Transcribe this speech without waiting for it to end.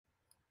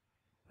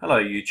Hello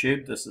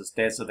YouTube, this is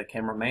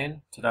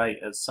Dazzathecameraman. Today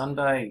is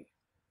Sunday,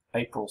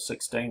 April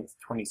 16th,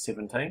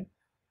 2017,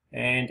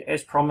 and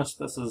as promised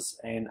this is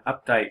an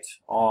update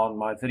on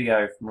my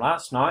video from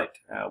last night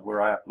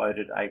where I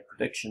uploaded a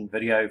prediction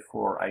video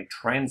for a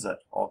transit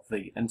of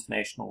the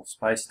International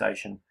Space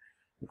Station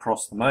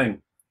across the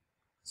Moon.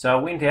 So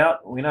I went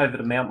over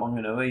to Mount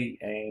Maunganui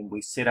and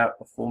we set up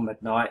before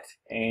midnight,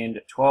 and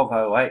at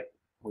 12:08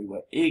 we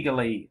were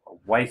eagerly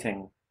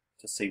waiting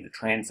to see the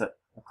transit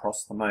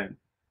across the Moon.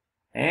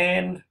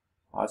 And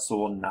I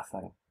saw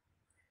nothing.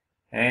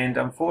 And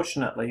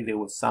unfortunately there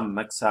was some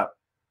mix-up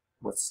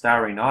with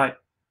Starry Night,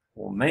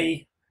 or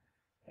me,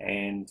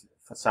 and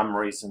for some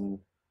reason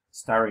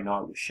Starry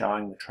Night was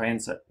showing the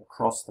transit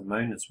across the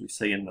Moon as we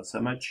see in this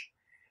image.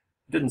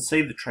 I didn't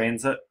see the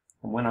transit,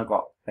 and when I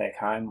got back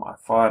home I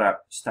fired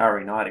up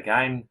Starry Night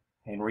again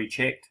and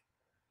rechecked,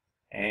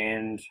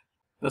 and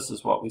this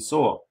is what we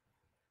saw.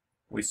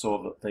 We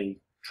saw that the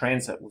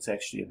transit was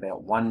actually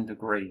about 1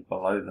 degree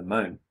below the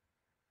Moon.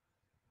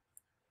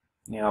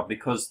 Now,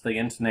 because the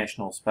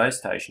International Space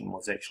Station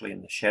was actually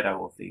in the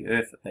shadow of the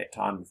Earth at that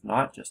time of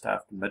night, just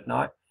after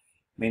midnight,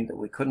 meant that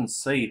we couldn't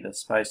see the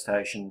space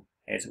station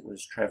as it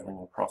was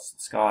travelling across the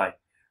sky.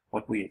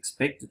 What we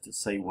expected to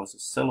see was a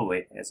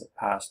silhouette as it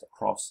passed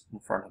across in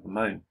front of the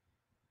Moon.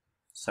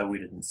 So we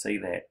didn't see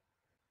that.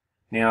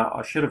 Now,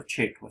 I should have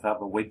checked with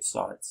other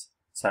websites,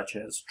 such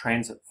as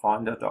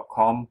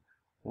transitfinder.com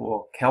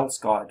or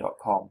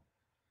calsky.com.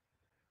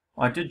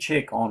 I did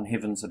check on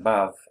Heavens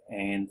Above,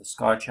 and the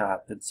sky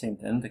chart did seem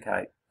to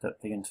indicate that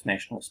the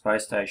International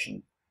Space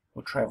Station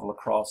would travel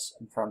across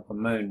in front of the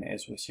Moon,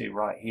 as we see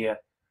right here.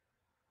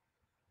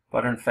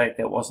 But in fact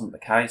that wasn't the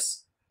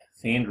case.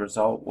 The end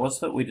result was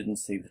that we didn't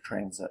see the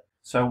transit.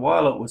 So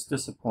while it was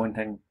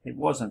disappointing, it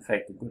was in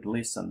fact a good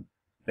lesson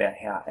about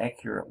how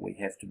accurate we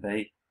have to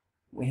be.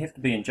 We have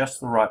to be in just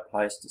the right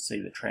place to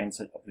see the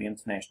transit of the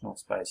International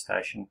Space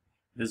Station.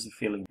 It is a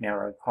fairly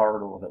narrow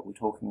corridor that we're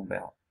talking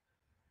about.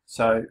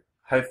 So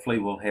hopefully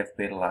we'll have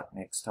better luck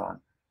next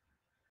time.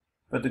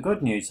 But the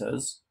good news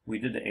is we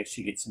did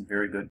actually get some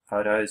very good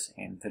photos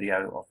and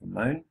video of the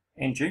Moon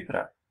and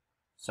Jupiter.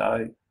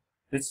 So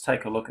let's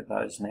take a look at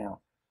those now.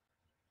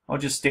 I'll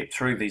just step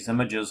through these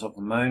images of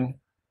the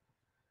Moon.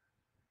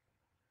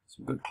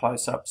 Some good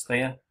close-ups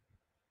there.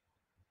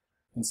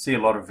 You can see a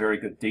lot of very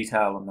good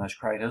detail in those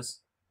craters.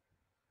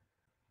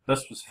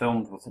 This was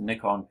filmed with the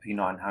Nikon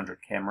P900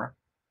 camera.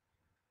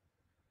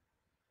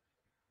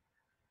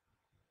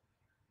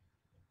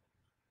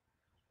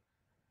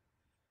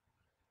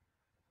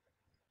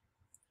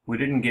 We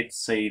didn't get to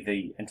see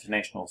the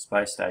International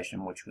Space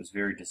Station, which was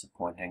very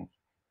disappointing,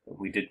 but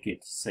we did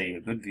get to see a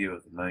good view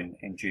of the Moon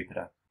and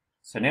Jupiter.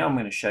 So now I'm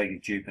going to show you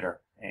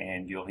Jupiter,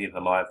 and you'll hear the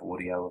live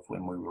audio of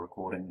when we were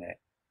recording that.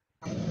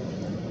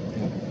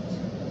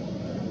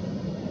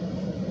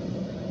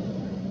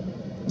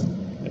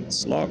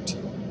 It's locked.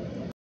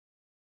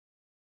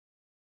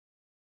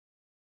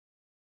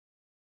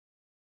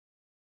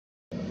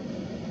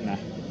 Nah.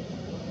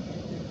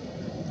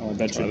 Oh,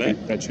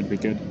 that should be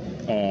good.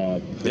 Oh,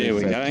 there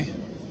we go.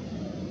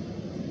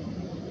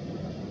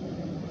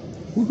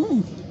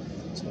 Woohoo!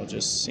 So I'll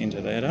just center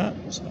that up,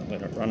 so I'll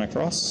let it run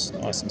across,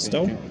 nice and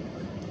still.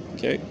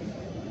 Okay.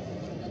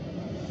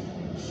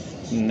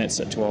 And that's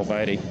at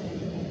 1280.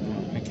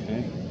 Oh,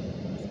 okay.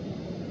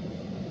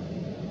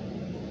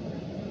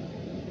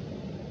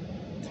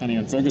 Can't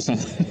even focus on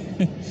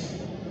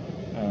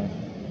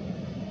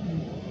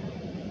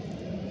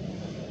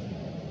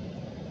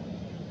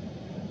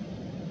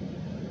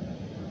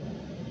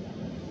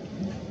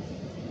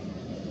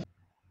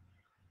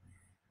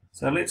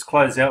So let's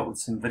close out with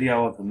some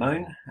video of the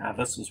Moon.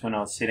 This was when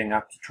I was setting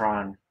up to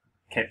try and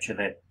capture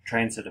that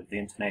transit of the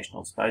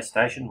International Space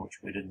Station,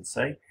 which we didn't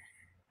see.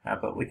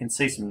 But we can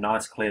see some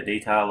nice clear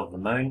detail of the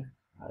Moon.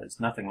 There's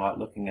nothing like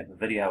looking at the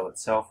video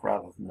itself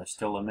rather than the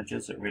still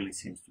images. It really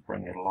seems to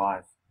bring it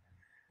alive.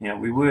 Now,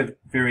 we were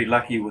very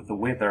lucky with the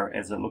weather,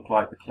 as it looked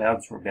like the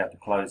clouds were about to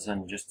close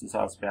in just as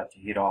I was about to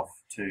head off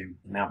to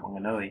Mount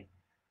Maunganui.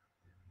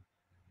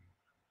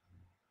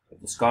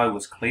 But the sky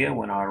was clear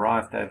when I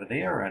arrived over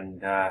there,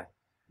 and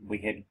we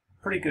had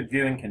pretty good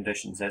viewing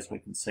conditions, as we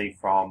can see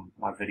from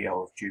my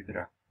video of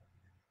Jupiter.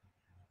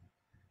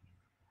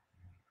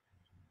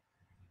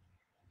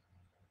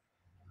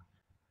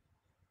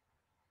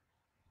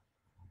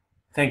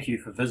 Thank you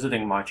for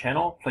visiting my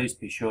channel. Please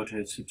be sure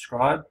to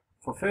subscribe.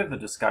 For further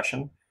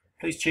discussion,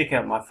 please check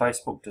out my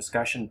Facebook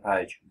discussion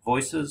page,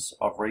 Voices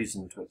of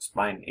Reason to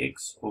Explain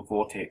X or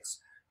VORTEX.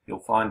 You'll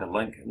find a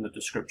link in the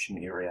description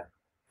area.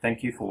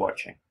 Thank you for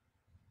watching.